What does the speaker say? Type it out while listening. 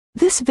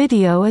This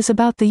video is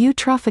about the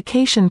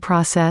eutrophication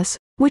process,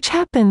 which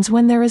happens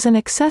when there is an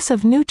excess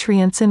of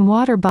nutrients in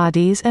water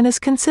bodies and is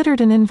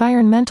considered an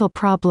environmental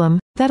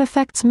problem that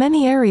affects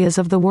many areas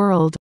of the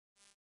world.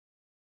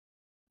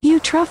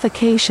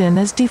 Eutrophication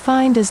is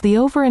defined as the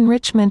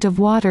over-enrichment of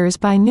waters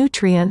by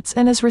nutrients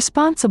and is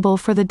responsible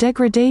for the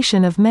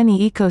degradation of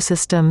many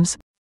ecosystems.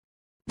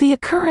 The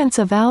occurrence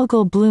of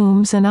algal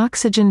blooms and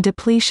oxygen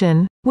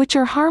depletion, which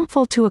are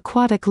harmful to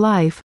aquatic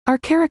life, are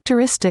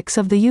characteristics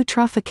of the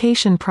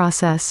eutrophication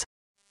process.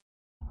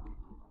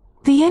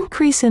 The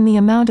increase in the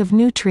amount of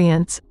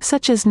nutrients,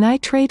 such as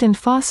nitrate and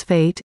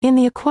phosphate, in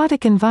the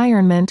aquatic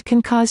environment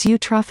can cause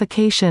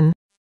eutrophication.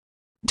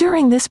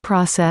 During this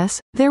process,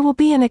 there will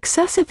be an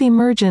excessive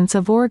emergence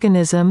of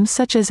organisms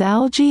such as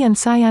algae and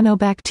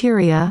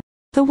cyanobacteria.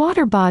 The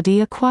water body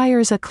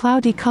acquires a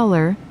cloudy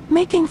color,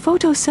 making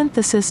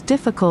photosynthesis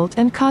difficult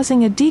and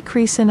causing a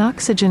decrease in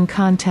oxygen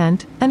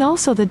content, and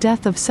also the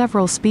death of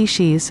several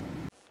species.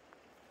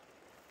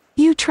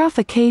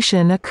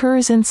 Eutrophication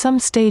occurs in some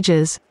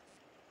stages.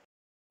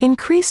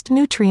 Increased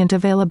nutrient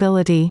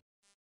availability.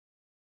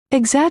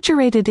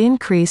 Exaggerated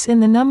increase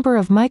in the number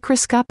of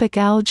microscopic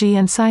algae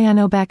and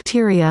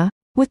cyanobacteria,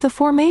 with the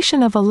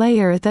formation of a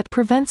layer that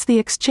prevents the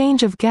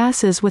exchange of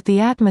gases with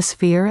the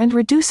atmosphere and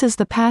reduces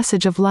the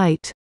passage of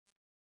light.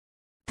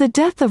 The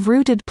death of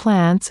rooted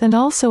plants and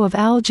also of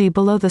algae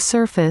below the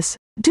surface,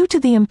 due to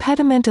the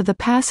impediment of the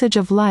passage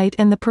of light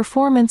and the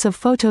performance of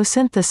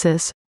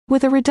photosynthesis,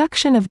 with a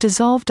reduction of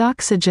dissolved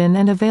oxygen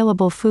and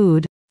available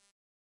food.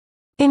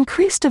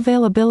 Increased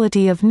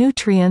availability of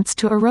nutrients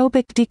to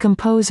aerobic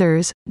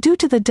decomposers, due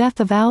to the death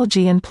of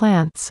algae and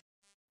plants.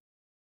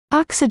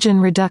 Oxygen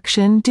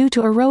reduction due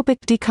to aerobic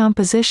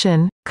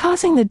decomposition,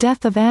 causing the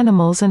death of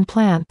animals and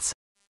plants.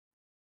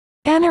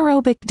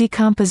 Anaerobic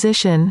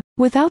decomposition,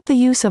 without the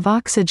use of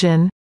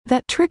oxygen,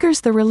 that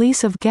triggers the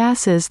release of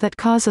gases that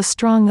cause a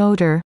strong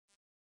odor.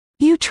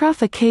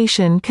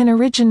 Eutrophication can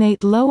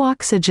originate low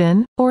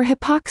oxygen, or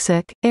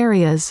hypoxic,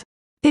 areas.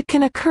 It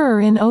can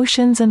occur in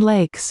oceans and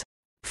lakes.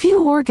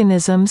 Few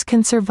organisms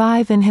can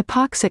survive in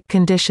hypoxic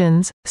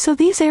conditions, so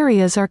these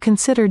areas are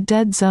considered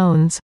dead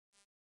zones.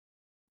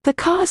 The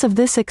cause of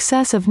this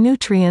excess of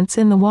nutrients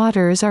in the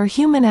waters are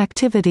human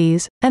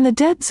activities, and the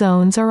dead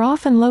zones are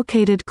often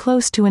located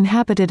close to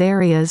inhabited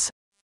areas.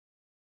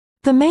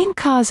 The main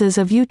causes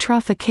of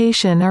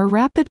eutrophication are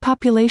rapid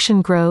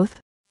population growth,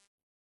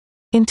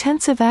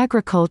 intensive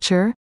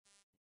agriculture,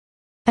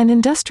 and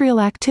industrial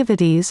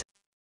activities,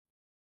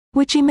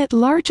 which emit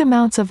large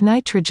amounts of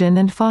nitrogen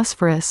and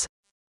phosphorus.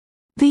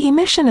 The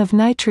emission of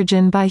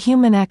nitrogen by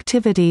human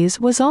activities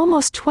was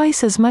almost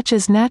twice as much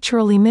as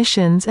natural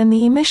emissions, and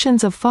the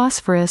emissions of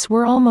phosphorus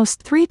were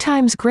almost 3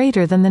 times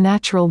greater than the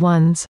natural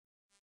ones.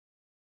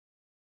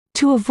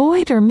 To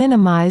avoid or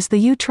minimize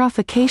the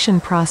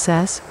eutrophication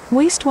process,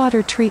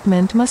 wastewater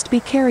treatment must be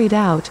carried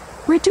out,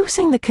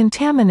 reducing the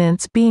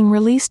contaminants being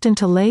released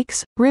into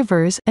lakes,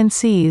 rivers, and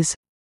seas.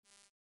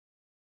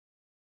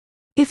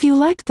 If you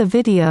liked the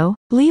video,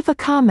 leave a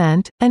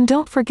comment, and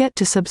don't forget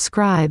to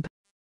subscribe.